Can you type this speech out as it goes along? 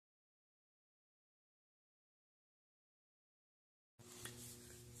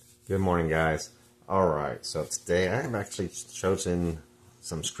Good morning, guys. Alright, so today I have actually chosen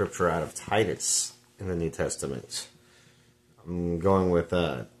some scripture out of Titus in the New Testament. I'm going with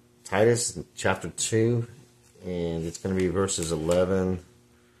Titus chapter 2, and it's going to be verses 11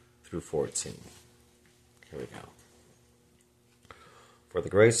 through 14. Here we go. For the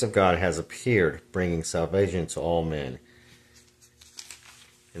grace of God has appeared, bringing salvation to all men,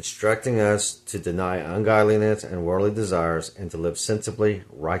 instructing us to deny ungodliness and worldly desires, and to live sensibly,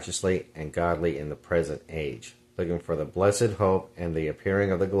 righteously, and godly in the present age, looking for the blessed hope and the appearing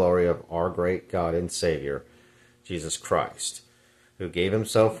of the glory of our great God and Savior, Jesus Christ, who gave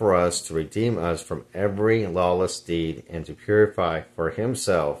himself for us to redeem us from every lawless deed and to purify for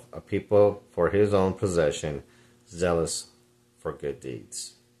himself a people for his own possession, zealous for good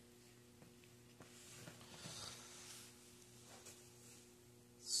deeds.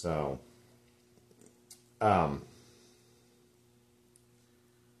 So,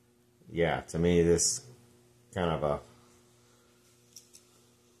 yeah, to me, this kind of a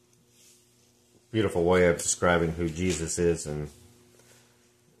beautiful way of describing who Jesus is, and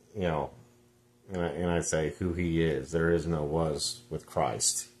and I say who he is. There is no was with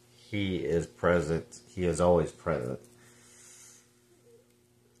Christ. He is present. He is always present.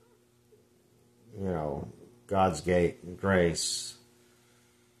 God's grace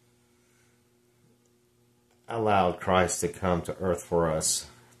allowed Christ to come to earth for us,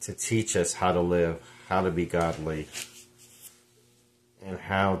 to teach us how to live, how to be godly, and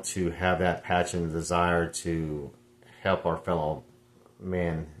how to have that passion and desire to help our fellow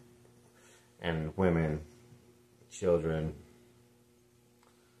men and women, children,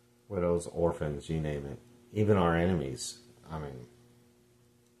 widows, orphans, you name it, even our enemies.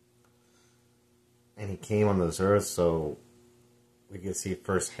 And he came on this earth so we can see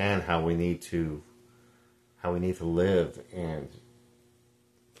firsthand how we need to live and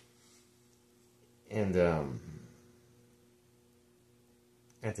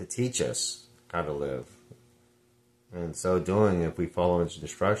to teach us how to live. And so doing, if we follow his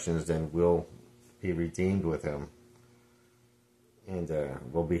instructions, then we'll be redeemed with him. And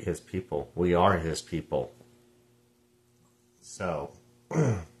we'll be his people. We are his people. So,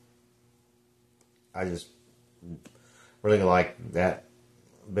 I just really like that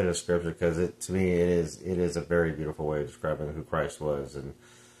bit of scripture, because to me it is a very beautiful way of describing who Christ was and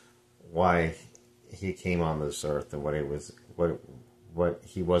why he came on this earth, and what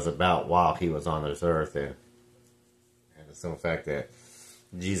he was about while he was on this earth, and the simple fact that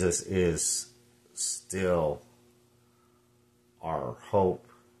Jesus is still our hope,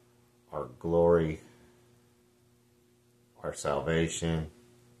 our glory, our salvation,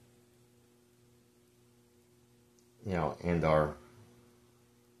 and our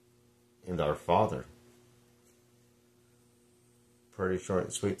Father. Pretty short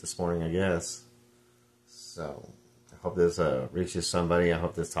and sweet this morning, I guess. So, I hope this reaches somebody. I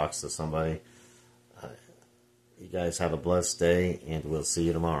hope this talks to somebody. You guys have a blessed day, and we'll see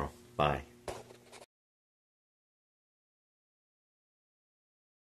you tomorrow. Bye.